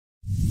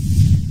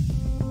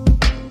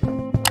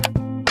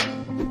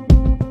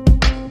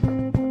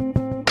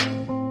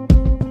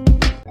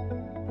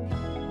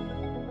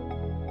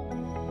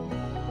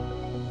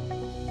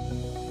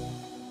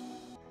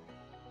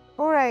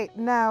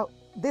right, now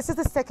this is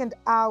the second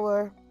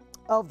hour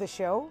of the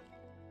show,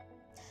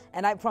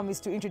 and I promise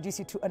to introduce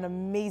you to an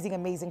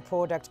amazing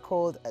product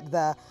called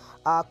the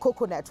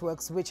Koko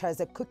Networks, which has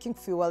a cooking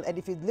fuel. And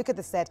if you look at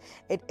the set,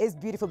 it is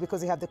beautiful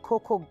because you have the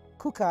Koko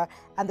cooker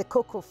and the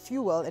Koko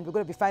Fuel, and we're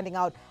going to be finding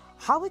out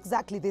how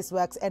exactly this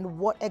works and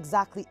what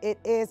exactly it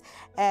is.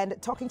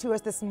 And talking to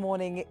us this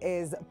morning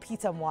is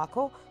Peter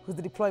Mwako, who's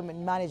the deployment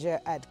manager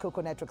at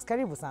Koko Networks.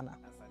 Karibu sana.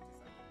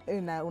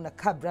 Una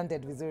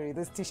branded vizuri.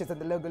 Those t-shirts and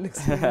the logo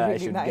looks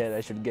really nice. I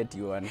should get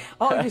you one.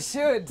 Oh, you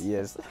should.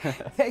 Yes.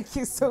 Thank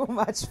you so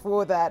much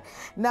for that.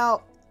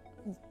 Now,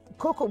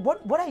 Koko,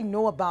 what I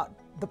know about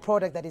the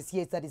product that is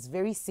here is that it's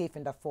very safe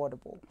and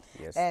affordable.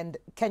 Yes. And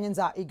Kenyans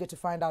are eager to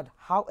find out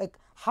how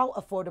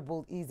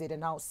affordable is it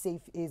and how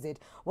safe is it?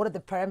 What are the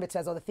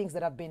parameters or the things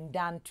that have been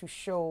done to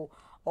show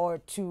or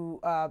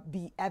to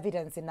be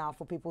evidence enough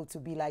for people to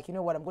be like, you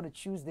know what, I'm going to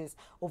choose this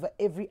over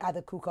every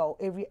other cooker or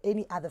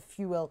any other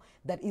fuel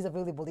that is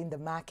available in the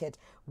market.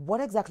 What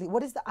is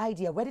the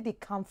idea? Where did it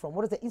come from?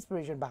 What is the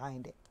inspiration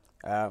behind it?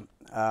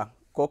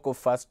 Koko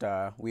first,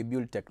 we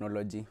build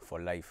technology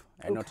for life,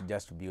 and not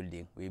just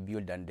building. We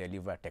build and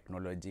deliver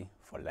technology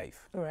for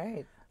life. All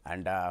right.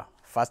 And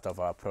first of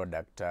our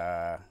product,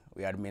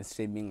 we are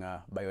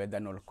mainstreaming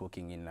bioethanol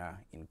cooking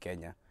in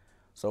Kenya.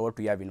 So what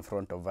we have in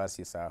front of us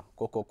is a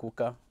Koko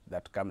cooker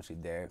that comes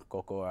with the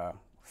Koko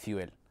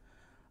fuel.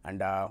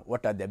 And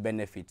what are the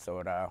benefits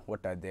or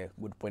what are the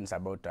good points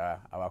about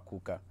our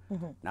cooker?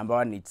 Number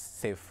one, it's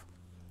safe.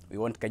 We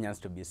want Kenyans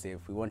to be safe.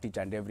 We want each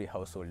and every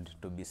household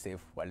to be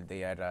safe while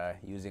they are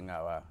using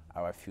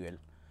our fuel.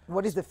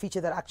 What is the feature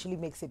that actually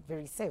makes it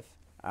very safe?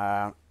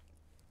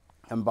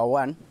 Number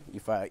one,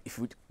 if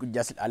you could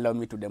just allow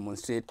me to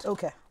demonstrate.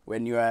 Okay.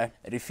 When you are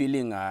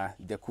refilling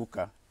the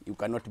cooker, you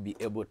cannot be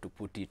able to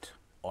put it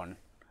on.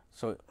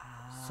 So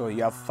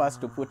you have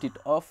first to put it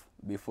off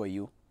before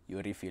you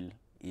refill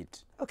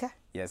it. Okay.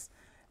 Yes.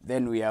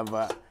 Then we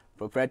have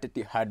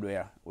proprietary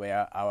hardware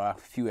where our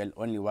fuel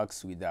only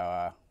works with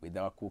our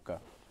cooker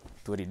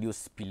to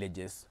reduce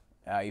spillages.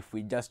 If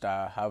we just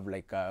have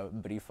like a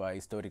brief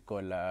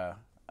historical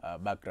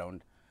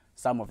background,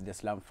 some of the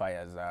slum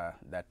fires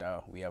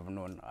that we have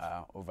known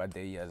over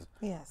the years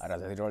are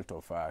as a result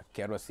of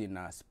kerosene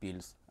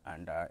spills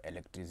and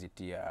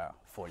electricity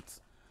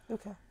faults.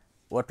 Okay.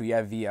 What we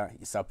have here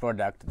is a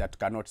product that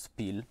cannot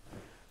spill.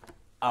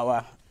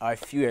 Our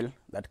fuel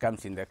that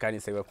comes in the can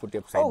is put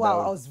upside down. Oh wow,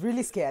 I was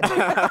really scared.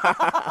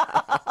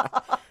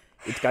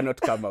 It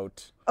cannot come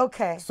out.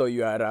 Okay. So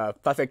you are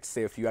perfect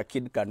safe. Your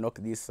kid can knock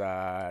this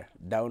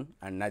down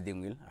and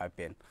nothing will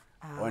happen.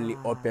 Only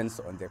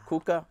opens on the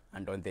cooker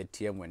and on the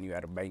TM when you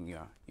are buying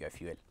your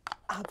fuel.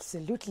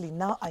 Absolutely.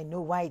 Now I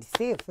know why it's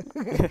safe.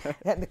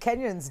 And the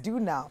Kenyans do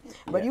now.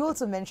 But you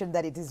also mentioned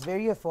that it is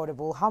very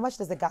affordable. How much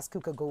does the gas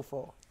cooker go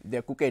for?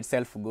 The cooker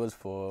itself goes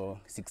for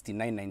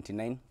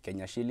 69.99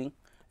 Kenya shilling.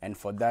 And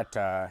for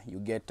that, you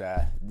get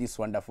this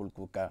wonderful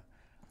cooker.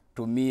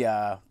 To me,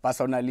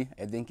 personally,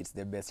 I think it's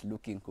the best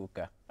looking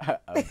cooker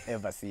I've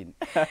ever seen.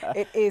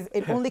 It is.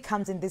 It only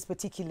comes in this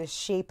particular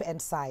shape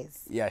and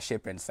size. Yeah,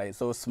 shape and size.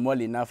 So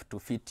small enough to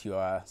fit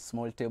your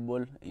small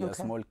table, your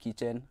small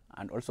kitchen,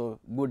 and also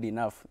good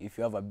enough if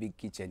you have a big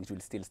kitchen, it will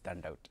still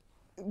stand out.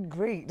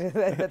 Great.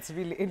 That's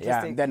really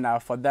interesting. Yeah, then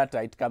for that,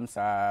 it comes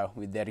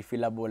with the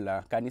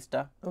refillable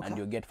canister, and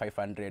you get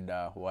 500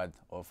 worth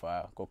of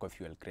Koko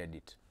Fuel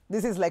credit.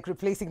 This is like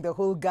replacing the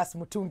whole gas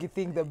mutungi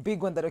thing, the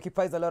big one that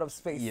occupies a lot of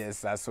space.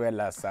 Yes, as well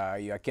as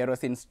your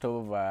kerosene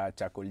stove,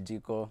 charcoal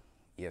jiko,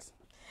 yes.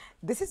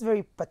 This is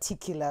very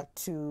particular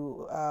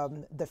to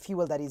the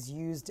fuel that is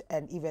used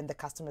and even the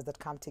customers that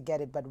come to get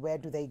it, but where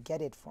do they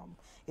get it from?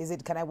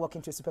 Can I walk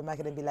into a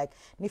supermarket and be like,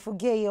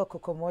 nifugie yo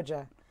Koko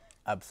moja?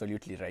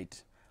 Absolutely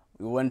right.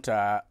 We want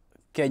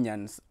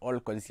Kenyans,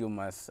 all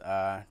consumers,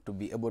 to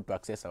be able to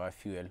access our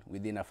fuel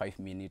within a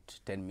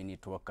 5-minute,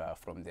 10-minute walk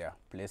from their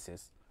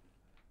places.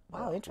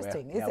 Wow,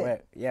 interesting,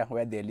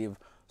 where they live.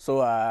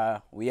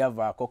 So we have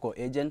Koko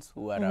agents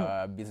who are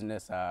our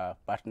business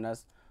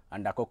partners,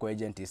 and a Koko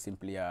agent is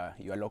simply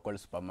your local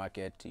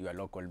supermarket, your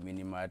local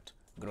mini-mart,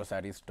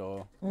 grocery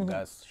store,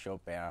 gas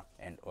shop,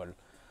 and all.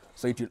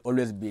 So it will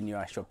always be in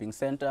your shopping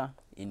center,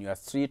 in your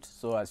street,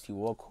 so as you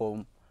walk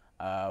home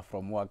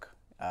from work,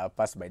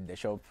 pass by the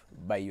shop,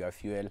 buy your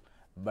fuel,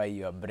 buy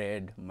your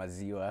bread,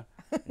 maziwa,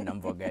 na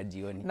mboga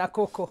jioni. Na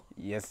Koko.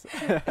 Yes.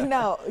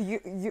 Now,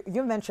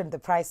 you mentioned the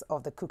price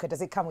of the cooker.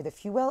 Does it come with the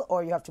fuel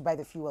or you have to buy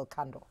the fuel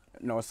candle?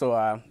 No, so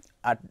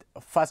at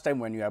first time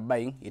when you are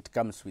buying, it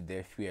comes with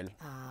the fuel,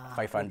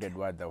 500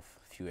 worth of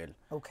fuel.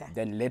 Okay.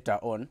 Then later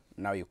on,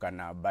 now you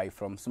can buy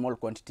from small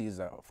quantities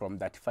from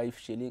 35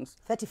 shillings.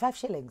 35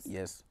 shillings?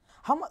 Yes.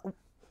 How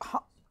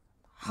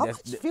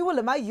much fuel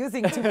am I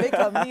using to make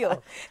a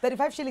meal?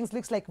 35 shillings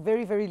looks like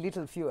very, very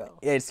little fuel.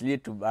 Yeah, it's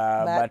little,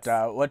 but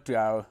what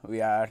we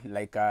are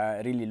like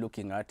really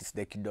looking at is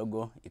the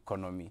kidogo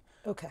economy.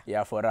 Okay.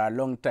 Yeah, for a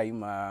long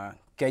time,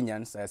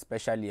 Kenyans,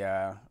 especially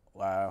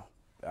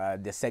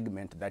the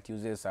segment that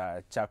uses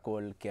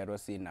charcoal,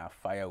 kerosene,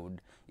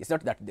 firewood, it's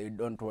not that they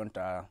don't want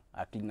a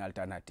clean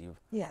alternative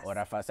or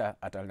a faster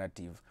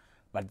alternative,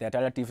 but the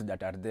alternatives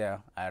that are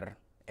there are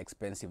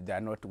expensive. They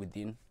are not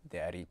within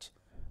their reach.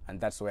 And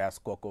that's where as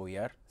Koko we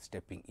are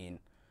stepping in.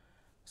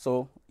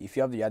 So if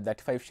you have your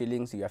 35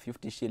 shillings, you have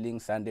 50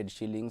 shillings, 100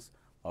 shillings,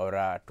 or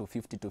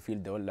 250 to fill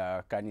the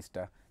whole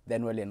canister,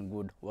 then well and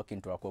good, walk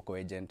into a Koko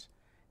agent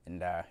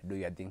and do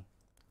your thing.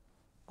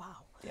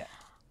 Wow. Yeah.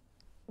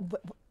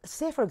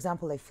 Say, for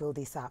example, I fill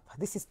this up.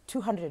 This is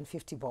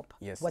 250 bob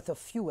worth of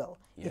fuel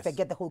if I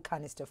get the whole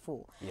canister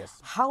full. Yes.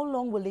 How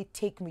long will it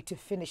take me to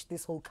finish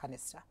this whole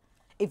canister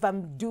if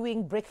I'm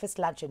doing breakfast,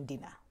 lunch, and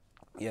dinner?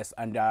 Yes,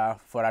 and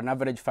for an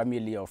average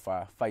family of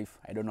 5,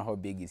 I don't know how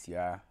big is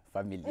your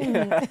family.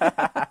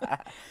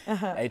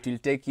 It will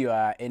take you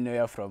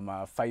anywhere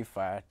from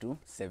 5 to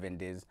 7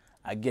 days.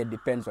 Again,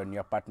 depends on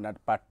your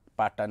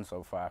patterns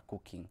of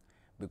cooking,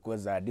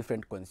 because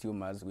different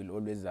consumers will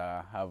always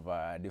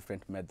have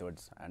different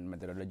methods and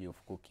methodology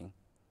of cooking.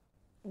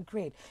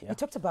 Great. Yeah. You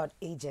talked about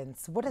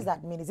agents. What does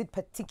that mean? Is it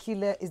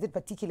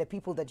particular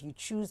people that you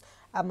choose?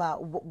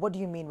 What do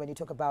you mean when you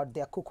talk about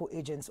their Koko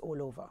agents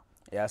all over?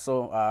 Yeah,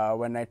 so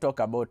when I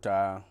talk about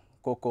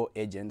Koko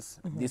agents,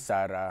 these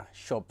are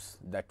shops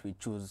that we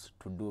choose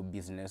to do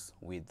business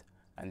with,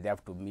 and they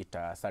have to meet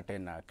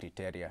certain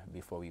criteria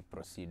before we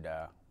proceed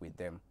with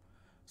them.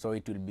 So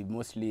it will be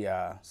mostly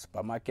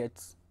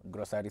supermarkets,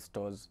 grocery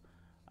stores,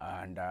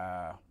 and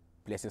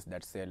places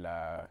that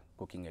sell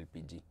cooking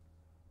LPG.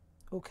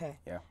 Okay.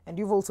 Yeah. And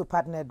you've also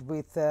partnered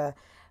with a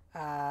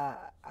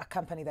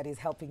company that is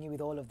helping you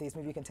with all of this.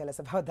 Maybe you can tell us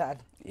about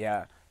that.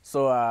 Yeah.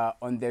 So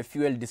on the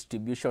fuel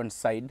distribution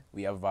side,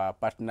 we have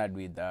partnered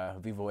with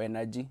Vivo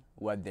Energy,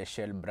 who are the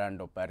Shell brand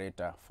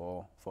operator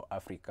for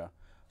Africa.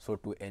 So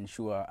to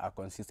ensure a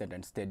consistent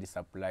and steady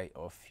supply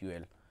of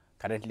fuel,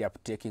 currently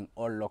uptaking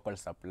all local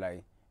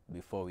supply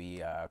before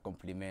we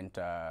complement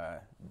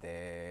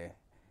the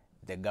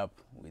gap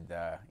with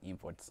the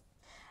imports.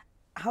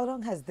 How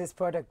long has this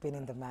product been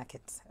in the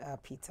market,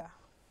 Peter?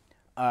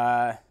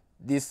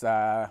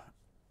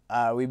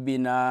 We've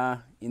been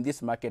in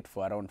this market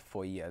for around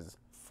 4 years.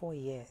 4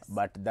 years.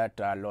 But that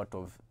a lot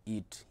of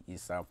it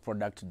is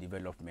product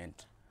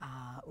development.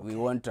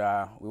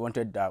 Okay.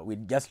 We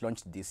just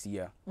launched this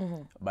year,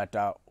 but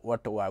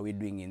what were we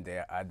doing in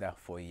the other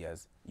 4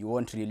 years? You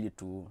want really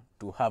to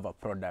have a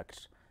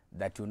product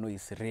that you know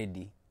is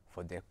ready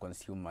for the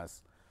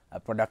consumers, a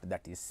product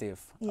that is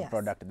safe, a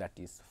product that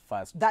is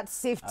fast. That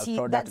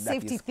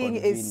safety thing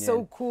is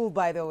so cool,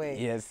 by the way.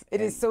 Yes.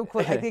 It is so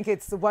cool. I think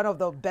it's one of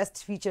the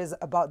best features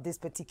about this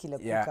particular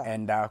cooker. Yeah,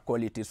 and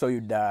quality. So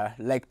you'd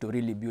like to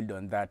really build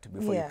on that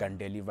before you can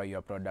deliver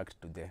your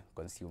product to the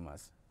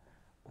consumers.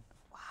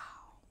 Wow.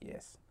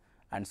 Yes.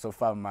 And so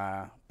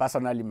far,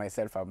 personally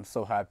myself, I'm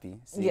so happy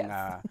seeing,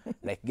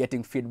 like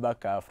getting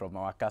feedback from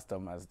our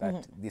customers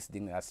that this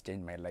thing has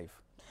changed my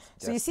life.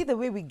 So you see the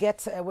way we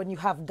get when you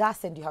have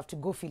gas and you have to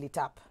go fill it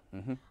up.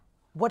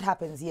 What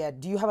happens here?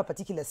 Do you have a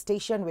particular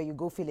station where you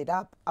go fill it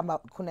up?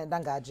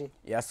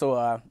 Yeah,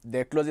 so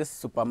the closest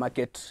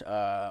supermarket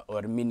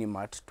or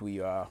mini-mart to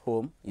your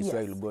home is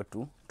where you'll go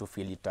to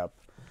fill it up.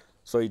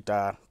 So it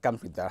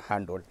comes with a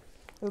handle.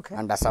 Okay.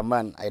 And as a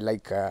man, I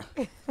like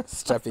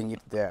strapping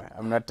it there.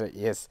 I'm not,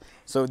 yes.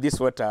 So this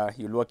water,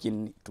 you'll walk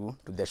into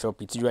the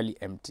shop. It's usually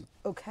empty.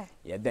 Okay.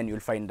 Yeah, then you'll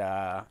find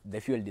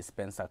the fuel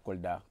dispenser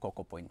called the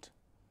Koko Point.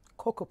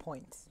 Koko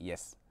Point.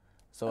 Yes.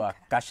 So a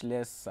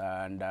cashless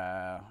and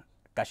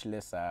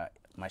cashless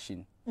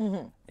machine.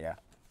 Yeah.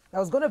 I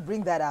was going to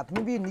bring that up.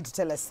 Maybe you need to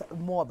tell us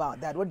more about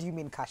that. What do you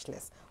mean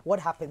cashless? What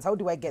happens? How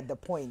do I get the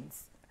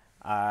points?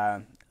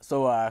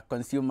 So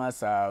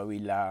consumers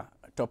will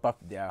top up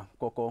their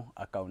Koko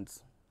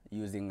accounts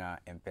using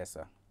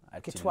M-Pesa.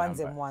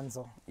 Kitwanze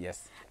Mwanzo.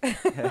 Yes.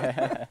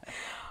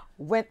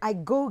 When I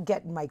go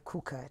get my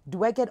cooker,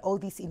 do I get all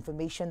this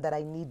information that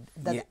I need?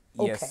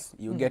 Yes,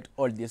 you get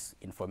all this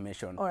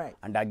information. All right.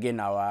 And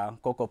again, our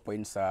Koko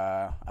Points,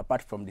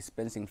 apart from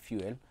dispensing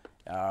fuel,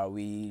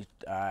 we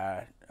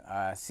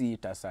see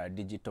it as a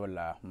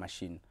digital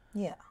machine.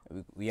 Yeah.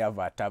 We have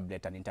a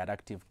tablet, an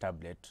interactive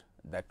tablet,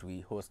 that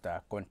we host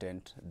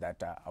content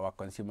that our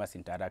consumers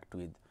interact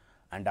with.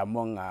 And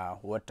among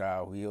what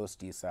we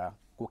host is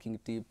cooking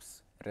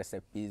tips,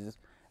 recipes,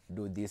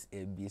 do this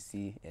A, B,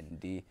 C, and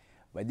D.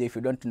 But if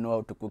you don't know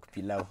how to cook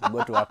pilau,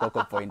 go to our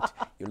Koko Point.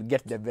 You'll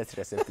get the best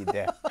recipe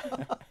there.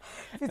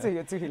 Peter,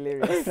 you're too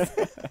hilarious.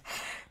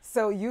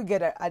 So you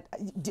get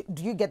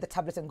do you get the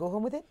tablet and go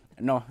home with it?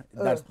 No,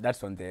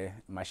 that's on the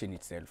machine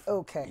itself.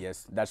 Okay.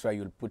 Yes, that's why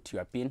you'll put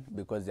your pin,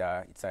 because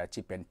it's a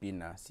chip and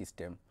pin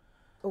system.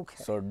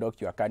 Okay. So dock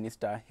your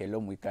canister,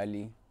 hello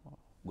Mwikali,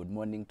 good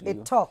morning to you.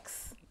 It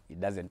talks. It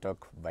doesn't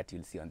talk, but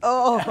you'll see on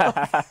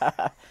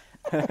the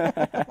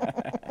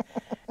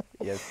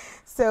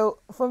Yes. So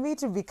for me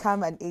to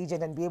become an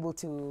agent and be able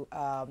to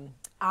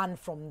earn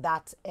from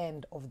that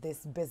end of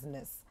this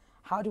business,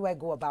 how do I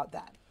go about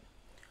that?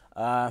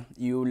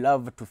 You'll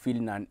have to fill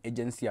in an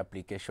agency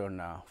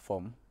application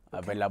form,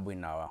 available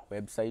in our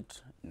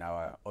website, in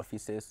our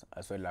offices,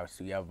 as well as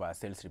we have a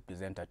sales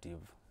representative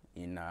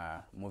in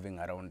moving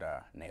around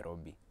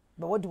Nairobi.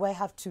 But what do I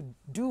have to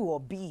do or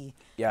be?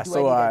 Yeah, do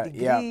so I need a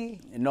degree?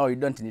 yeah, no, you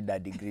don't need a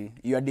degree.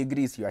 Your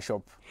degree is your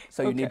shop,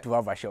 so you need to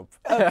have a shop.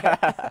 Okay.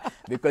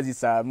 Because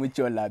it's a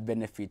mutual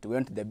benefit. We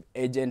want the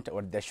agent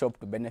or the shop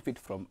to benefit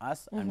from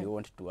us, and we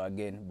want to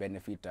again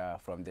benefit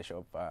from the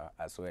shop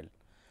as well.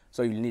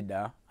 So you'll need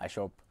a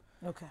shop.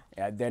 Okay.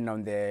 Then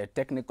on the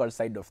technical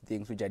side of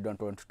things, which I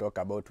don't want to talk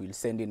about, we'll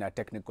send in a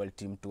technical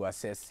team to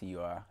assess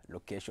your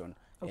location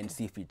and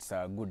see if it's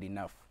good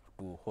enough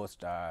to host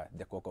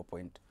the Koko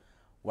Point.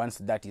 Once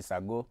that is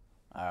a go,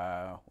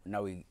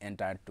 now we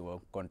enter to a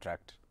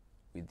contract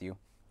with you.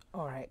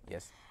 All right.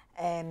 Yes.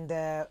 And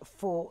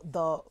for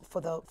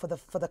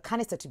the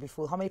canister to be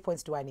full, how many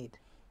points do I need?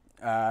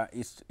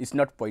 It's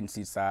not points,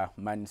 it's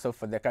money. So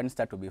for the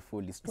canister to be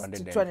full, it's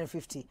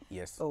 250.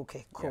 Yes.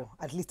 Okay, cool.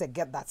 Yeah. At least I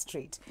get that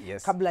straight.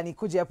 Yes. Kabla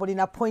nikuje hapo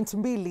nina point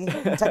mbili,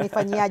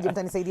 mtanifanyaje,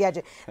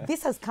 mtanisaidiaje.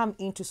 This has come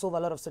in to solve a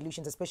lot of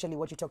solutions, especially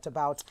what you talked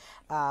about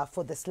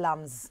for the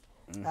slums,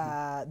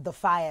 the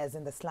fires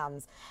in the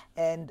slums.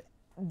 And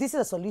this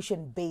is a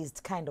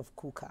solution-based kind of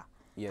cooker.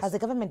 Yes. Has the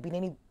government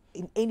been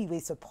in any way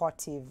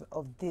supportive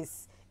of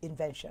this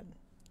invention?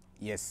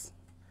 Yes.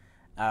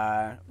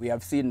 We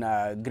have seen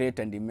great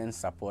and immense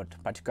support,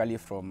 particularly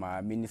from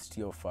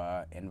Ministry of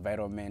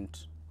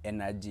Environment,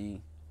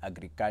 Energy,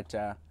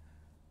 Agriculture,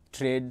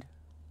 Trade,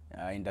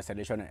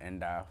 Industrialization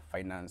and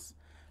Finance,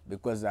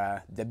 because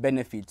the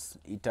benefits,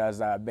 it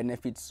has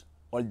benefits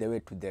all the way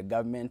to the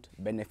government,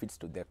 benefits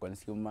to the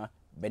consumer,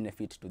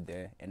 benefits to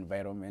the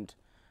environment,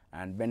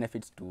 and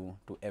benefits to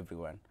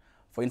everyone.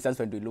 For instance,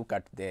 when we look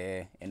at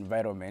the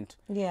environment,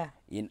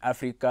 in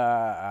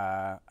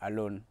Africa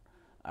alone,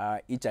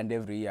 each and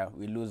every year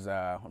we lose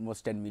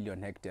almost 10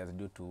 million hectares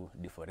due to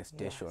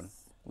deforestation,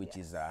 which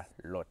is a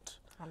lot.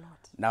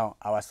 Now,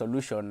 our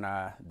solution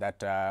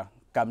that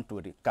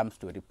comes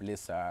to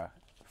replace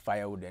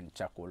firewood and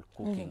charcoal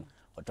cooking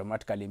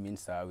automatically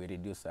means we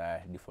reduce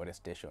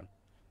deforestation.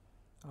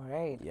 All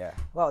right. Yeah.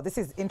 Wow, this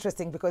is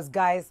interesting because,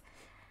 guys,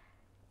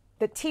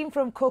 the team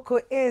from Koko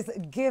is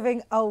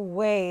giving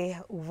away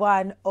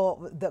one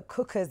of the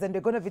cookers, and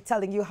they're going to be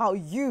telling you how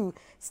you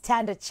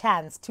stand a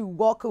chance to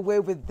walk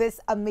away with this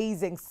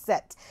amazing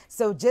set.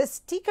 So just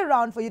stick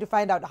around for you to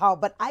find out how,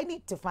 but I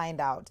need to find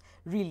out,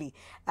 really.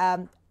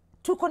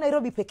 Tuko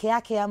Nairobi peke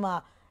yake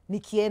ama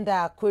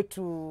nikienda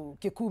kwetu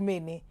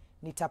Kikumeni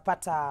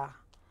nitapata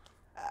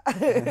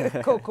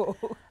Koko?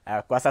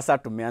 Kwa sasa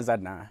tumeanza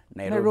na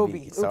Nairobi.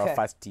 It's our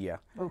first year.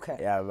 Okay.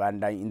 Yeah,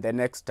 and in the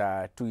next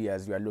 2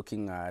 years, we are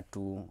looking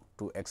to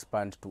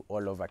expand to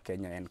all over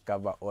Kenya and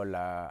cover all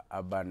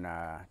urban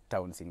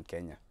towns in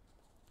Kenya.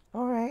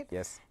 All right.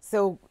 Yes.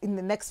 So in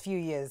the next few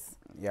years,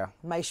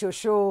 my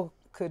show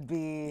could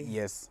be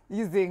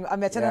using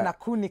ameachana na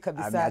kuni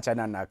kabisa.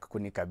 Ameachana na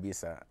kuni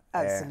kabisa.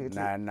 Absolutely.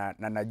 Na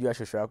najua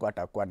shosho yako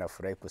atakuwa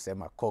nafurahi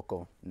kusema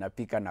Koko,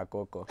 napika na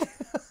Koko.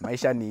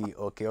 Maisha ni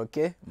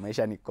okay,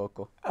 maisha ni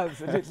Koko.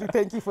 Absolutely.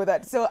 Thank you for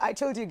that. So I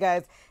told you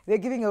guys, they're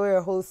giving away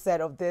a whole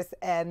set of this,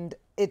 and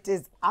it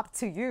is up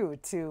to you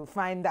to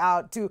find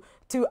out, to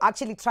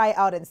actually try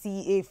out and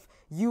see if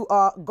you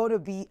are going to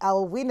be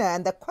our winner.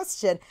 And the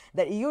question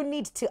that you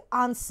need to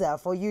answer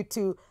for you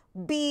to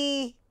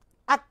be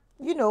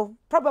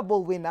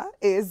probable winner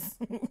is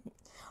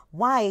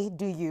why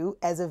do you,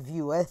 as a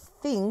viewer,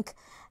 think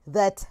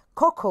that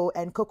Koko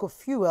and Koko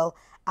Fuel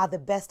are the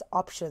best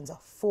options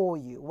for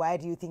you? Why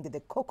do you think that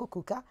the Koko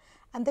cooker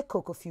and the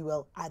Koko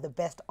Fuel are the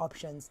best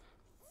options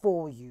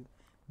for you?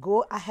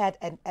 Go ahead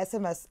and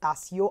SMS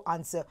us your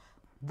answer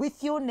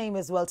with your name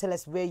as well. Tell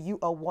us where you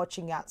are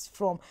watching us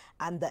from,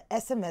 and the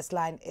SMS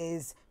line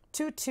is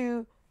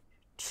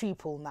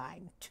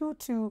 22999.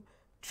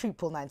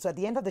 22999. So at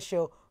the end of the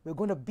show, we're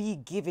going to be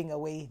giving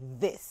away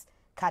this,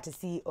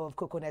 courtesy of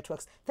Koko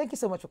Networks. Thank you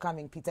so much for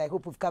coming, Peter. I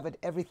hope we've covered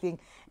everything,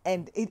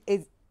 and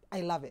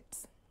I love it.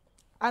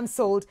 I'm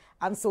sold.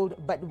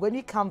 But when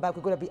we come back,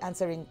 we're going to be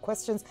answering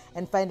questions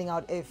and finding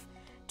out if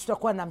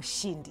tutakuwa na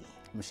mshindi.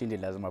 Mshindi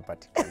lazima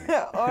patikane.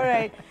 All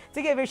right.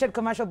 Take a very short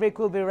commercial break.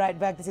 We'll be right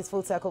back. This is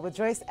Full Circle with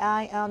Joyce.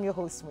 I am your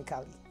host,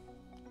 Mwikali.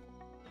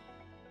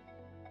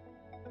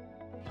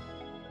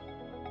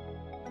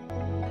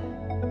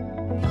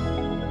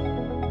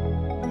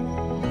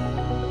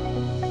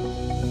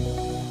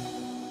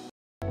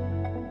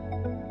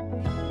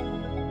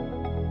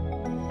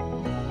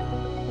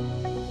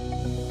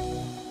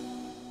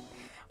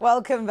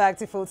 Welcome back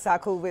to Full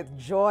Circle with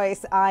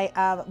Joyce. I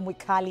am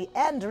Mwikali.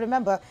 And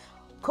remember,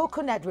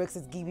 Koko Networks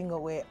is giving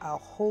away a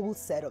whole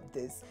set of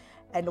this.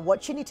 And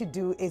what you need to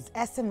do is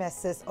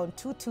SMS us on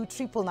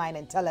 22999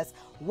 and tell us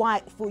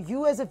why, for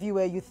you as a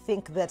viewer, you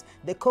think that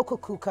the Koko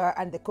cooker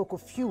and the Koko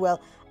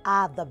Fuel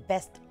are the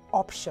best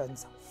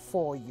options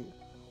for you.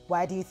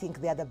 Why do you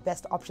think they are the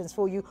best options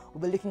for you?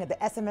 We'll be looking at the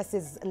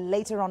SMSs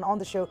later on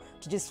the show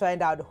to just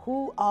find out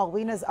who our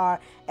winners are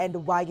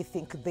and why you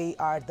think they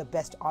are the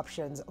best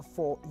options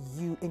for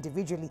you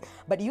individually.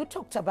 But you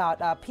talked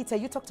about, Peter,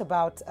 you talked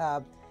about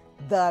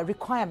the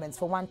requirements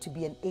for one to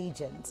be an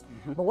agent.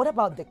 But what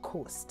about the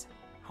cost?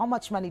 How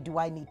much money do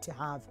I need to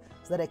have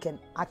so that I can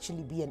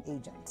actually be an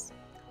agent?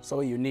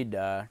 So you need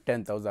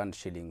 10,000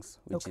 shillings,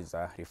 which is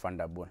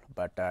refundable,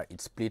 but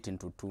it's split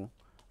into two.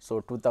 So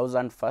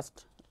 2,000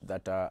 first,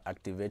 that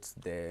activates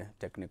the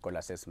technical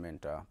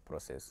assessment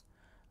process.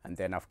 And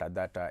then after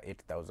that,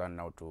 8,000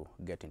 now to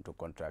get into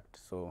contract.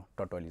 So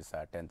total is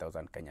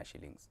 10,000 Kenya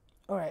shillings.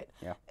 All right.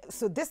 Yeah.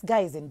 So this guy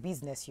is in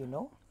business, you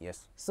know?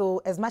 Yes.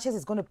 So as much as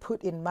he's going to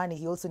put in money,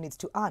 he also needs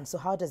to earn. So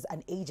how does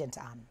an agent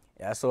earn?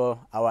 Yeah, so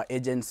our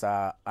agents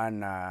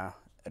earn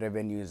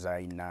revenues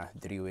in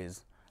 3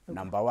 ways. Okay.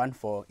 Number one,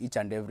 for each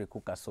and every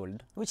cooker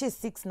sold. Which is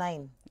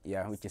 6.9.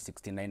 Yeah, which is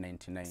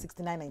 69.99.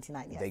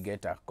 69.99, yes. They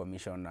get a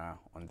commission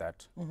on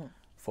that.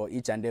 For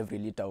each and every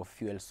liter of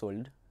fuel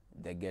sold,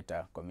 they get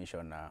a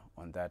commission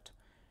on that.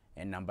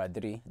 And number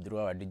three, through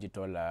our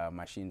digital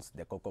machines,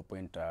 the Koko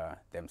Point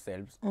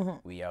themselves,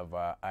 we have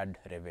ad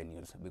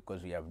revenues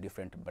because we have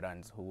different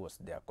brands who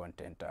host their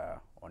content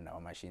on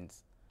our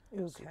machines.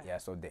 Okay. So, yeah,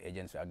 so the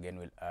agents again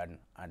will earn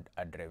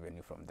ad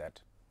revenue from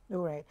that.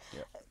 All right.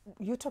 Yeah.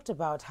 You talked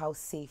about how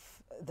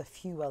safe the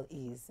fuel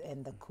is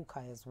and the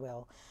cooker as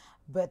well.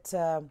 But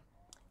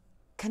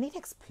can it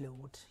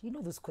explode? You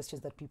know those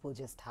questions that people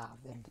just have,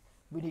 and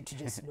we need to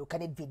just know,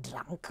 can it be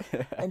drunk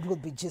and we'll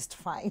be just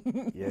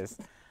fine? Yes.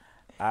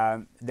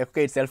 The cooker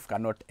itself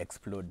cannot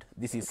explode.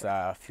 This is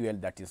fuel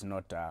that is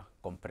not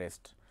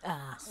compressed.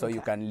 So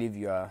you can leave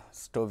your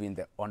stove in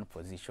the on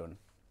position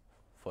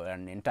for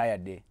an entire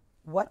day.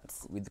 What?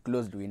 With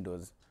closed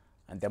windows.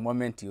 And the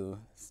moment you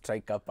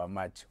strike up a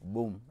match,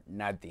 boom,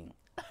 nothing.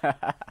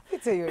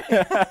 It's a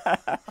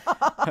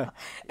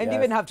and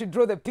even have to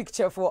draw the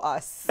picture for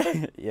us.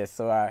 Yes,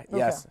 so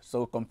yes,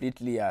 so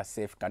completely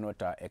safe,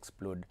 cannot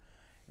explode.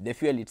 The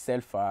fuel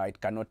itself,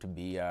 it cannot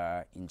be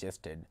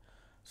ingested.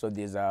 So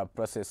there's a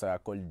process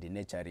called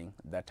denaturing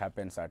that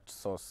happens at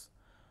source.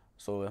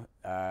 So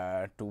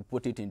to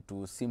put it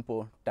into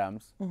simple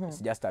terms, it's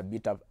just a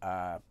bit of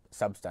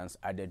substance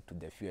added to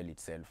the fuel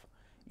itself.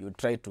 You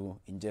try to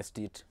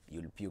ingest it,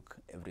 you'll puke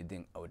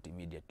everything out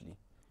immediately.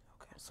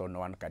 Okay. So no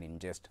one can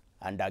ingest.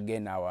 And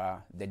again,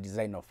 the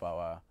design of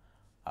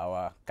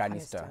our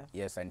canister,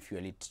 yes, and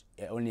fuel, it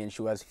only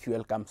ensures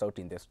fuel comes out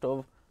in the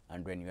stove,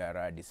 and when you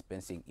are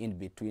dispensing in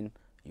between,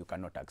 you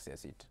cannot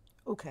access it.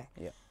 Okay.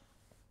 Yeah.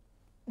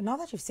 Now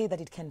that you've said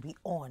that it can be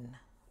on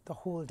the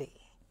whole day,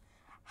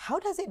 how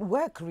does it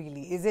work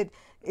really? Is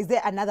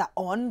there another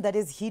on that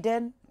is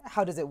hidden?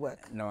 How does it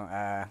work? No,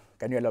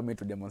 can you allow me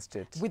to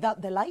demonstrate?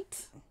 Without the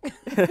light?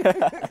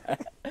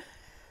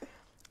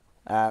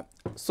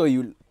 So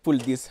you pull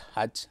this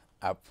hatch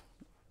up,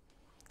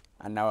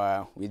 and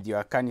now with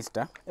your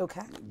canister,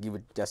 okay, give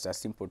it just a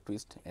simple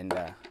twist and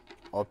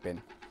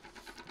open.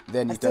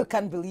 Then I still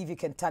can't believe you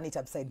can turn it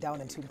upside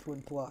down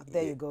and pour.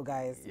 There you go,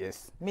 guys.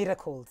 Yes.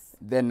 Miracles.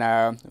 Then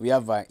we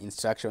have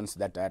instructions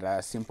that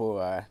are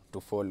simple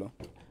to follow.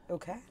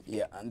 Okay.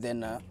 Yeah, and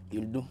then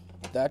you'll do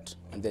that,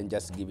 and then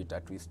just give it a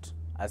twist,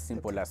 as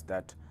simple as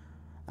that,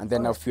 and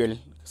then our fuel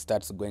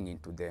starts going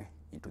into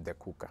the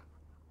cooker.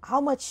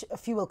 How much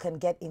fuel can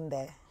get in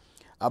there?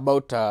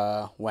 About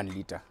 1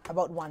 liter.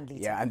 About 1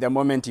 liter. Yeah, and the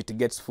moment it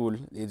gets full,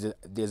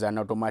 there's an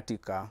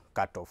automatic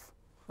cutoff.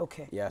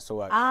 Okay. Yeah,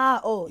 so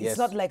yes. It's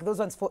not like those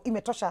ones for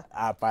imetosha.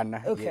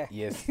 Pana. Okay.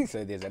 Yes.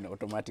 So there's an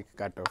automatic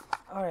cutoff.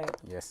 All right.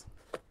 Yes.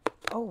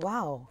 Oh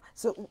wow!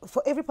 So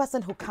for every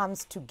person who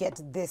comes to get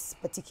this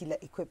particular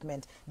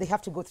equipment, they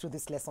have to go through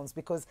these lessons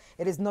because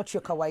it is not your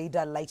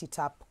kawaida light it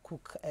up,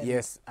 cook.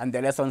 Yes, and the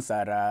lessons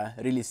are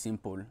really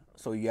simple.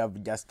 So you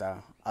have just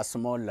a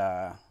small,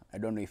 I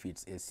don't know if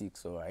it's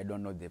A6 or I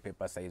don't know the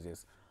paper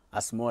sizes,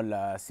 a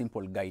small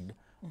simple guide.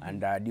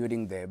 And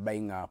during the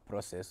buying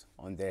process,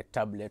 on the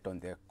tablet, on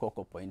the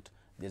Koko Point,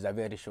 there's a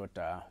very short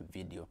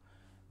video,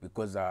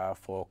 because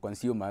for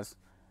consumers,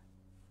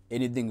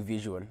 anything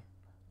visual,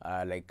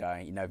 like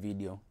in a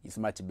video, is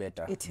much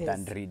better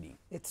than reading.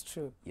 It's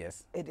true.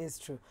 Yes. It is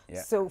true.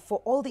 Yeah. So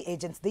for all the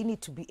agents, they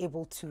need to be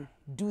able to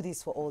do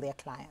this for all their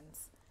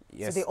clients.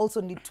 Yes. So they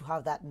also need to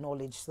have that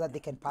knowledge so that they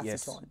can pass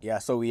it on. Yeah,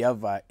 so we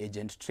have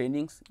agent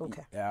trainings.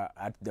 Okay.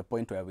 At the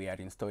point where we are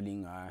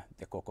installing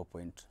the Koko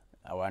Point.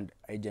 Our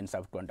agents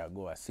have to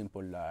undergo a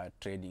simple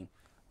training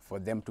for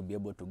them to be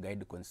able to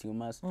guide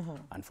consumers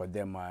and for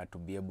them to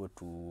be able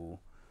to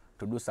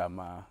do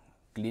some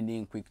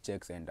cleaning, quick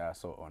checks, and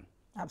so on.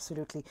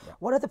 Absolutely. Yeah.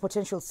 What are the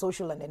potential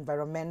social and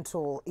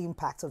environmental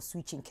impacts of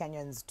switching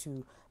Kenyans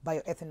to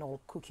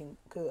bioethanol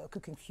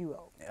cooking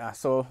fuel?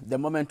 So the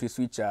moment we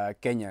switch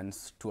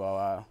Kenyans to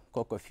our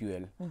Koko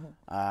Fuel,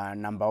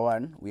 number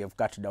one, we have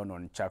cut down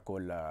on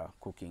charcoal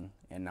cooking,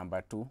 and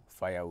number two,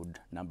 firewood.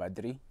 Number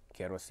three,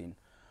 kerosene.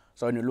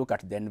 So when you look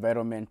at the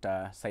environment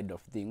side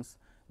of things,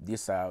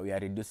 this we are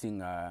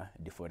reducing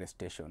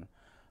deforestation.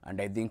 And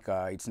I think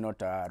it's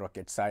not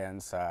rocket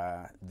science,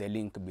 the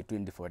link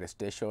between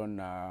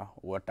deforestation,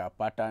 water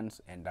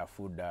patterns, and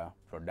food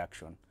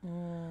production.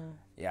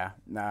 Yeah.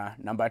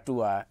 Number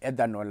two,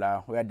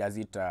 ethanol, where does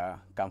it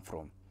come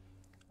from?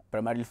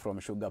 Primarily from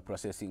sugar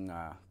processing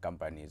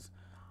companies.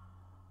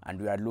 And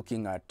we are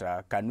looking at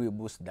can we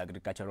boost the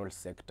agricultural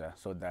sector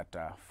so that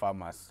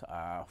farmers,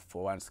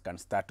 for once, can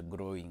start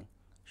growing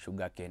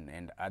sugarcane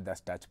and other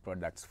starch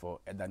products for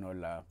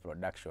ethanol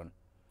production,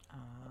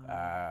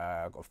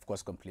 of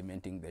course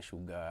complementing the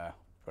sugar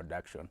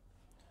production.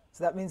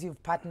 So that means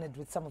you've partnered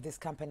with some of these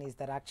companies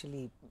that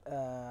actually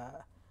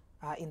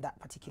are in that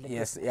particular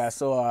business. Yes, yeah,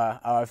 so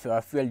our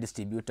fuel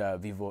distributor,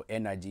 Vivo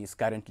Energy, is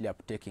currently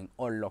uptaking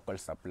all local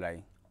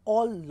supply.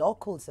 All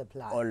local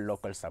supply? All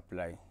local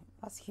supply.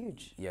 That's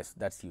huge. Yes,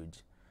 that's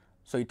huge.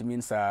 So it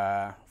means,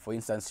 for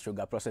instance,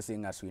 sugar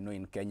processing, as we know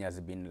in Kenya,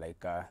 has been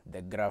like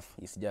the graph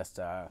is just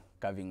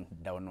curving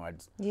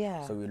downwards.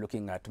 Yeah. So we're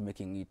looking at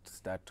making it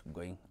start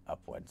going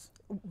upwards.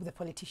 The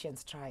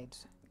politicians tried.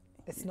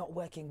 It's not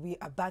working. We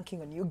are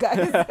banking on you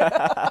guys.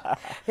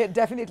 We're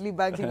definitely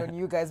banking on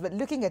you guys. But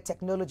looking at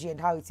technology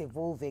and how it's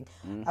evolving,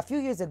 a few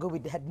years ago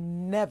we'd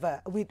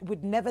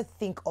never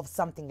think of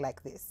something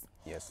like this.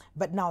 Yes.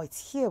 But now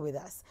it's here with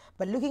us.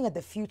 But looking at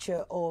the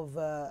future of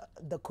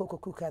the Koko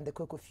Kuka and the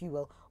Koko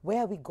Fuel, where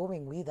are we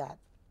going with that?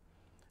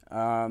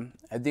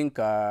 I think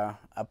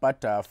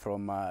apart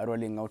from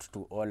rolling out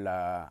to all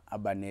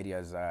urban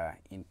areas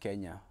in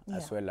Kenya,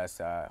 as well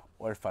as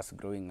all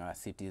fast-growing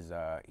cities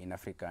in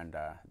Africa and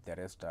the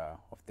rest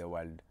of the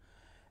world,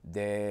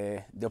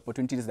 the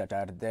opportunities that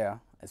are there,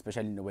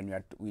 especially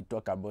when we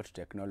talk about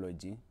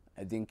technology,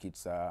 I think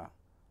it's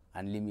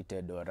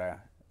unlimited,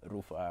 or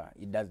roof.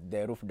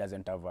 The roof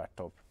doesn't have a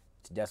top.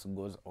 It just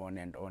goes on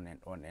and on and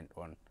on and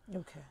on.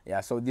 Okay. Yeah.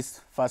 So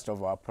this first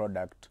of our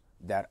product,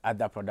 there are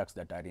other products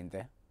that are in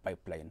there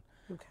pipeline.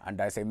 Okay.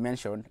 And as I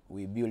mentioned,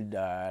 we build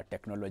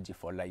technology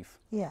for life.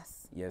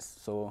 Yes. Yes.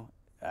 So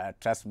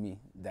trust me,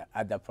 the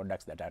other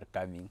products that are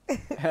coming.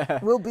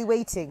 We'll be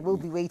waiting. We'll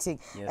be waiting.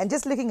 Yes. And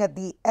just looking at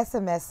the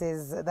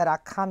SMSs that are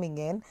coming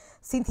in,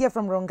 Cynthia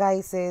from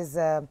Rongai says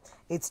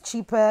it's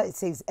cheaper, it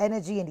saves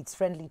energy, and it's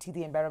friendly to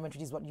the environment,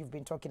 which is what you've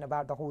been talking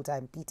about the whole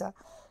time, Peter.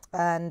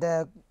 And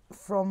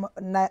from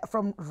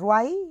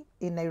Ruai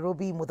in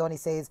Nairobi, Mudhoni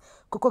says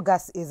cocoa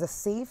gas is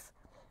safe,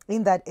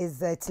 in that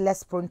it's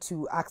less prone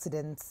to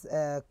accidents,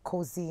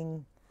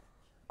 causing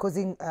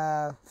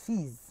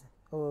fees.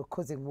 Or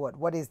causing what?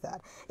 What is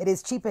that? It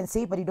is cheap and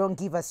safe, but you don't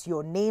give us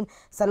your name.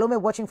 Salome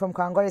watching from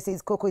Kangore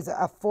says cocoa is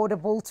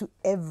affordable to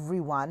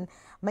everyone.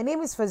 My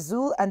name is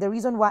Fazul, and the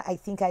reason why I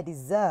think I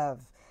deserve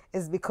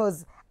is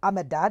because I'm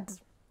a dad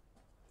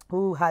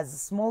who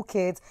has small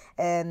kids,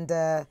 and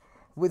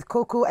with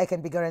cocoa I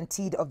can be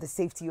guaranteed of the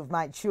safety of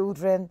my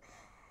children.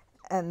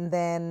 And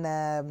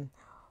then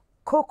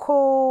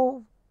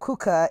Koko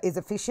Cooker is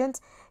efficient.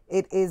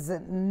 It is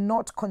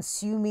not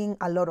consuming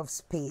a lot of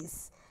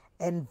space.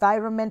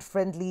 Environment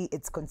friendly,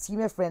 it's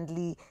consumer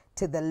friendly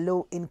to the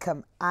low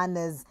income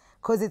earners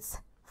because it's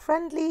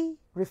friendly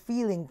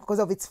refilling, because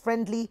of its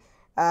friendly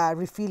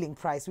refilling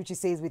price, which it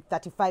says with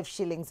 35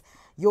 shillings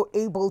you're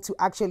able to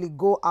actually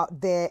go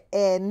out there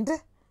and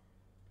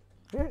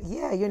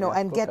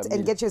and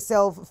get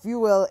yourself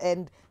fuel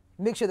and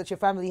make sure that your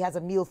family has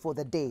a meal for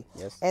the day.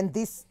 Yes. And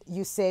this,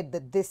 you said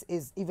that this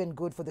is even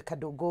good for the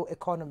Kadogo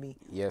economy.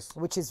 Yes.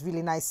 Which is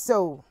really nice.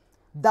 So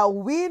the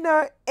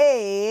winner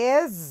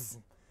is,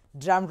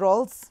 drum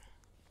rolls,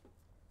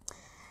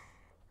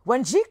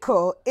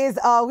 Wanjiko is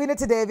our winner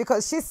today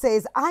because she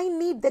says, I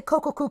need the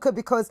cocoa cooker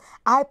because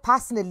I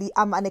personally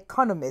am an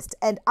economist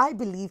and I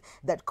believe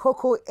that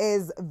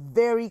is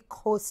very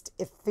cost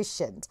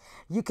efficient.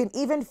 You can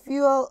even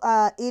refill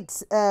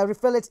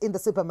it in the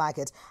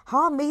supermarket.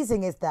 How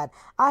amazing is that?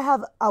 I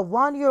have a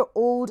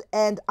 1-year-old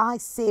and I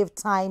save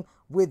time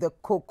with the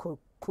cocoa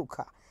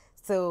cooker.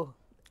 So,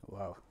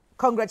 wow.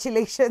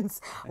 Congratulations,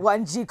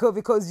 Wanjiko,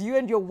 because you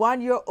and your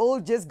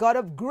 1-year-old just got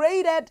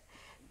upgraded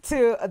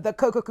to the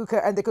Koko Cooker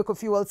and the Koko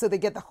Fuel, so they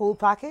get the whole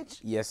package?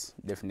 Yes,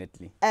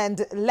 definitely.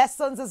 And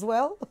lessons as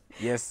well?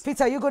 Yes.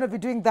 Peter, you're going to be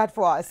doing that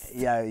for us?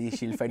 Yeah,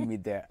 she'll find me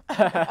there.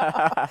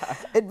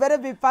 It better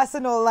be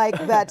personal like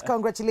that.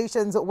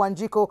 Congratulations,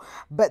 Wanjiko.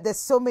 But there's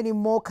so many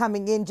more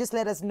coming in. Just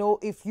let us know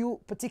if you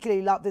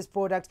particularly love this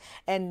product,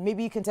 and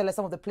maybe you can tell us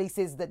some of the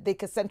places that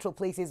central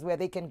places where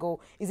they can go.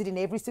 Is it in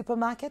every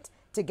supermarket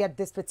to get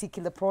this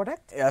particular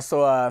product? Yeah,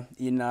 so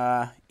in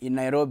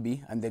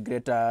Nairobi and the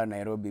greater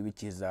Nairobi,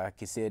 which is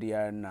Kiserian,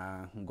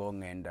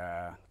 Ngong and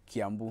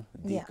Kiambu,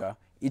 Thika,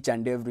 each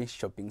and every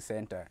shopping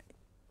center,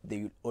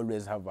 they will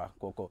always have a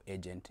cocoa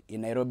agent.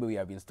 In Nairobi, we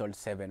have installed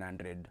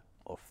 700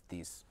 of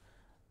these.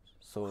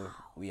 So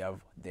we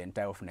have the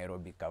entire of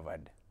Nairobi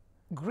covered.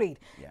 Great.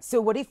 Yeah. So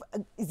what if,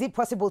 is it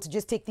possible to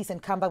just take this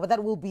and come back? But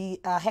that will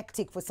be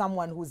hectic for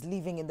someone who's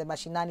living in the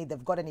Mashinani.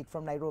 They've gotten it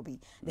from Nairobi.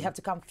 They have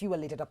to come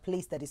fuel it at a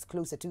place that is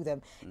closer to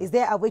them. Is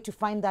there a way to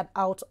find that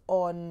out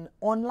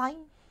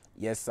online?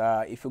 Yes,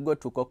 if you go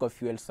to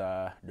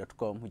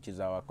cocofuels.com, which is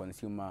our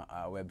consumer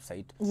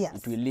website, yes,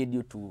 it will lead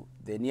you to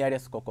the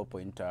nearest cocoa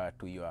point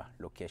to your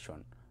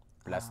location,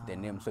 plus the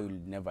name, so you'll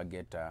never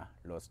get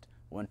lost.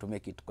 We want to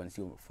make it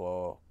consume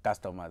for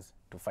customers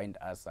to find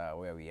us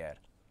where we are.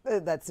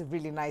 That's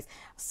really nice.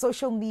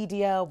 Social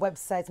media,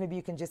 websites, maybe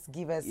you can just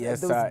give us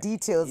those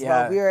details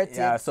yeah, while we're at it.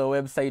 Yeah, so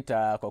website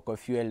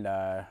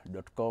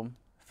cocofuel.com,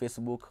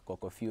 Facebook,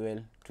 Koko Fuel,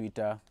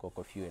 Twitter,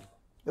 Koko Fuel.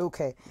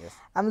 Okay. Yes.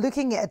 I'm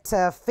looking at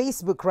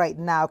Facebook right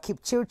now.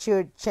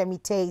 Kipchirchir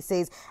Chemite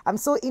says, I'm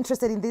so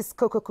interested in this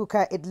Koko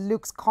cooker. It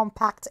looks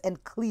compact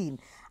and clean.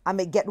 I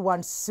may get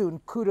one soon.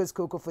 Kudos,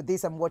 Koko, for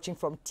this. I'm watching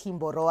from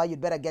Timboroa. You'd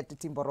better get to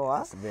Timboroa.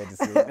 That's very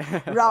soon.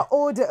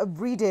 Raoud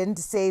Breeden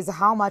says,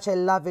 how much I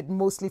love it,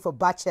 mostly for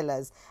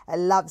bachelors. I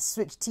love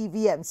Switch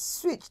TV. I'm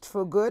switched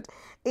for good.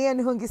 Ian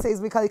Hungi says,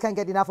 Mikali can't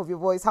get enough of your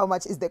voice. How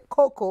much is the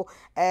Koko?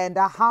 And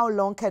how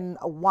long can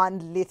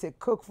 1 liter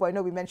cook for? I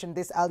know we mentioned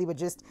this earlier, but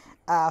just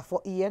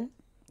for Ian.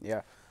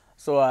 Yeah.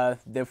 So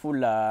the full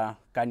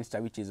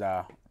canister, which is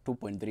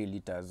 2.3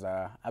 liters,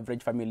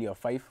 average family of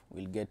 5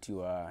 will get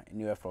you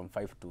anywhere from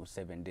 5 to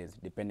 7 days,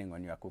 depending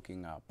on your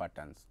cooking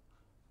patterns.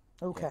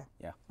 Okay.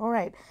 Yeah. All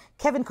right.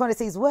 Kevin Conner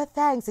says, well,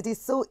 thanks. It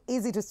is so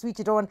easy to switch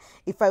it on.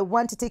 If I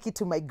want to take it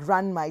to my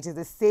grandma, it is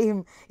the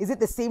same. Is it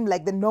the same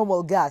like the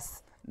normal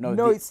gas?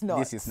 No, it's not.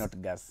 This is not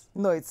gas.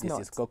 No, it's not.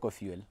 This is Koko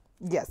Fuel.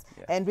 Yes.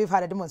 Yeah. And we've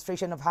had a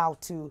demonstration of how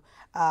to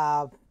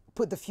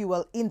put the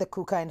fuel in the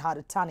cooker and how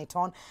to turn it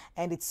on.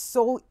 And it's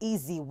so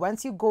easy.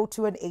 Once you go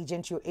to an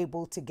agent, you're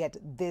able to get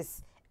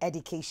this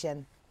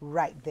education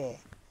right there.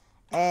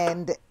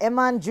 And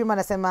Eman Juma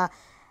anasema,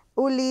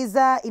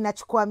 uliza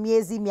inachukua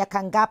miezi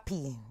miaka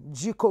ngapi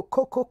jiko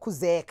Koko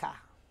kuzeeka?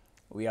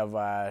 We have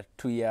a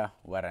 2-year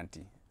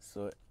warranty.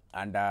 So,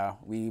 and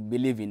we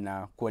believe in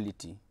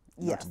quality,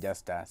 yes, not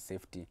just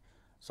safety.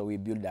 So we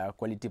build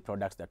quality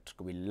products that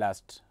will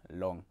last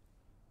long.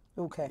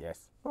 Okay.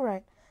 Yes. All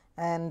right.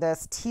 And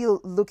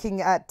still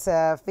looking at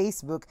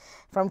Facebook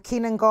from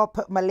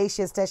Kinangop,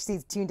 Malaysia's Touch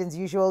Seeds tuned as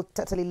usual.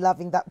 Totally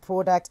loving that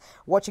product.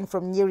 Watching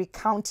from Nyeri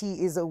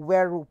County is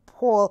Weru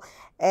Paul.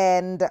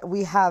 And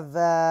we have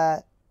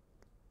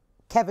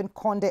Kevin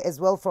Konde as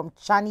well from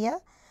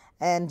Chania.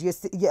 And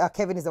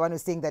Kevin is the one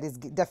who's saying that is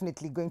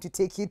definitely going to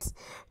take it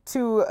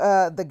to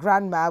the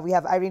grandma. We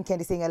have Irene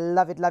Candy saying, I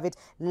love it,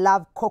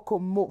 love Koko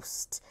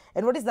most.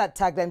 And what is that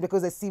tagline?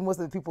 Because I see most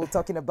of the people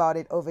talking about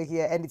it over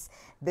here, and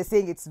they're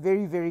saying it's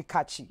very, very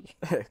catchy.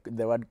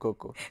 The word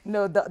Koko.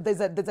 No, there's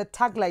a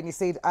tagline you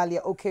said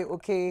earlier.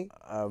 Okay.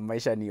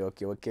 Maisha ni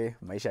okay.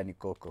 Maisha ni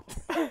Koko.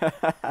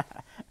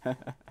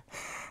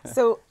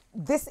 So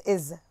this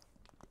is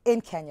in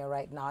Kenya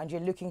right now, and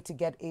you're looking to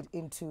get it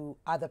into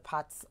other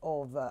parts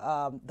of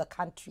the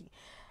country.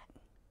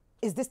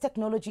 Is this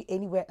technology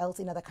anywhere else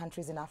in other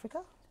countries in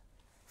Africa?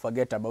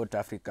 Forget about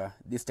Africa.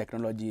 This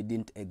technology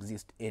didn't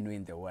exist anywhere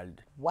in the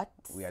world. What?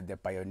 We are the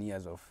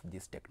pioneers of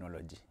this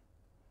technology.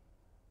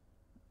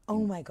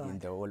 Oh my God. In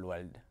the whole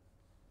world.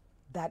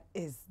 That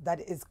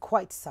is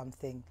quite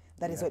something.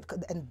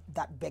 And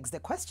that begs the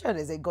question,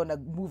 is it going to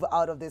move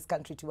out of this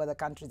country to other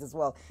countries as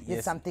well? Yes.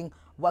 Is something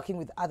working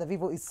with other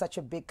people is such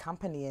a big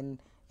company,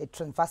 and it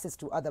transverses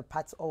to other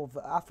parts of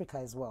Africa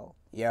as well?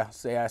 Yeah,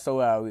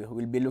 so we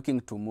will be looking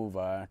to move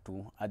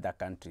to other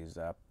countries,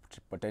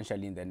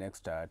 potentially in the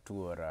next 2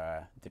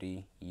 or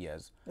 3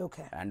 years.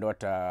 Okay. And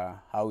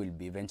how we'll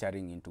be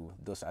venturing into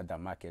those other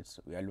markets,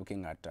 we are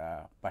looking at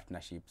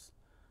partnerships.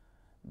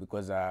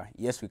 Because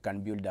yes, we can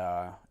build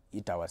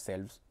it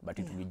ourselves, but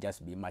it will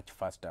just be much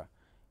faster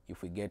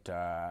if we get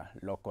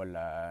local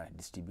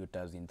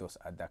distributors in those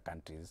other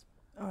countries.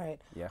 All right.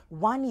 Yeah.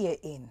 1 year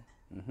in,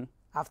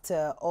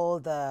 after all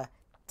the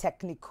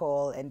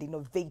technical and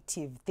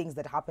innovative things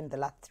that happened the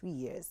last 3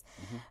 years,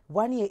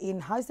 1 year in,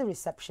 how's the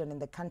reception in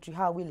the country?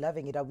 How are we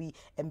loving it? Are we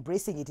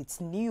embracing it?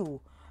 It's new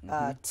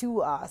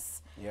to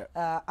us.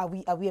 Yeah. Are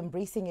we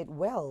embracing it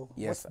well?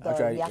 Yes. What's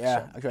the reaction?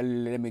 Yeah.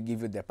 Actually, let me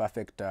give you the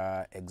perfect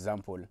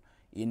example.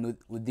 In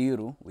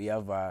Udhiru, we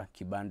have a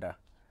kibanda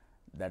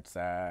that's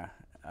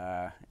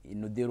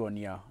in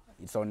Udhiru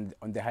it's on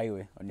the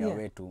highway on your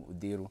way to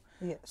Udhiru.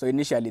 Yeah. So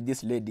initially,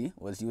 this lady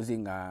was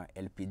using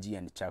LPG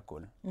and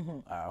charcoal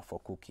for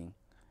cooking.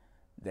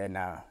 Then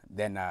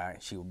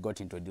she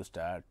got introduced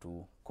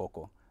to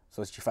Koko.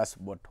 So she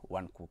first bought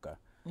one cooker.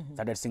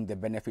 Started seeing the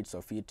benefits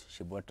of it.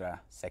 She bought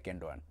a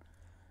second one.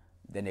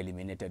 Then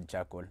eliminated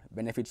charcoal.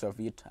 Benefits of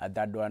it, a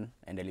third one,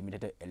 and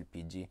eliminated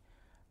LPG.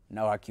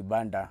 Now her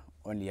kibanda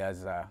only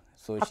has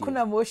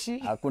hakuna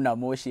moshi,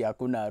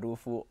 hakuna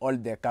harufu. All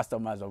the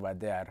customers over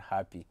there are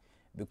happy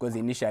because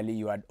initially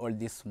you had all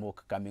this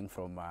smoke coming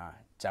from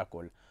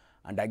charcoal,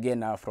 and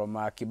again from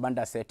a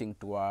kibanda setting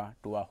to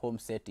a home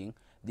setting,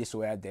 this is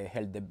where the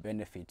health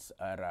benefits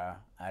are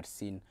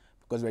seen.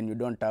 Because when you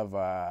don't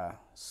have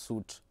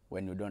soot,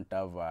 when you don't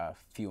have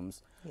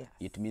fumes,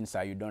 it means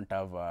you don't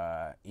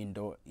have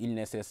indoor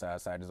illnesses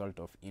as a result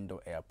of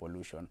indoor air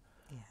pollution.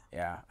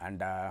 Yeah,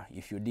 and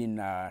if you didn't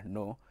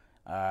know,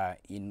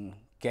 in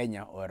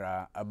Kenya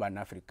or urban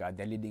Africa,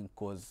 the leading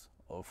cause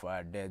of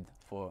death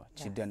for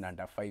children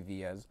under 5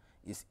 years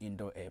is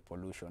indoor air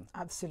pollution.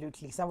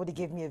 Absolutely. Somebody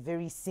gave me a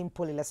very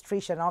simple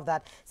illustration of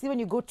that. See, when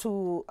you go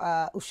to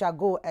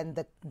Ushago and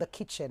the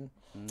kitchen,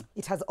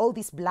 It has all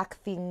these black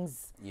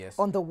things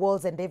on the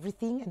walls and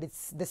everything, and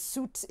the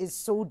soot is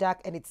so dark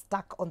and it's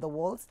stuck on the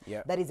walls.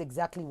 That is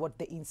exactly what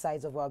the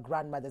insides of our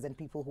grandmothers and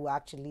people who are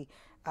actually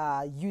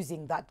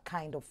using that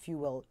kind of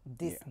fuel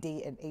this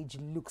day and age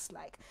looks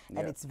like.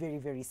 And it's very,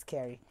 very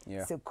scary.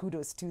 So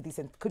kudos to this,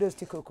 and kudos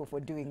to Koko for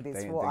doing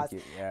this for us.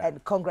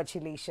 And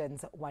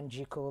congratulations,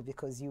 Wanjiko,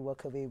 because you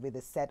walk away with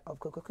a set of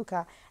Koko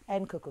Cooker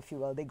and Koko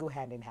Fuel. They go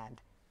hand in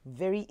hand.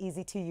 Very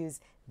easy to use,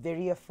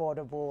 very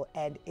affordable,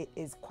 and it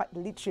is quite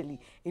literally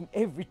in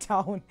every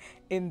town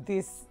in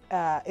this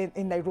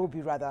in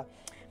Nairobi rather.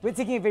 We're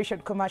taking a very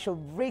short commercial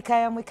break.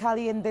 I am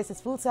Wikali, and this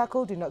is Full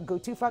Circle. Do not go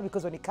too far,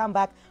 because when we come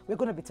back, we're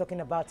going to be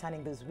talking about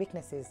turning those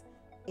weaknesses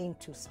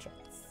into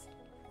strength.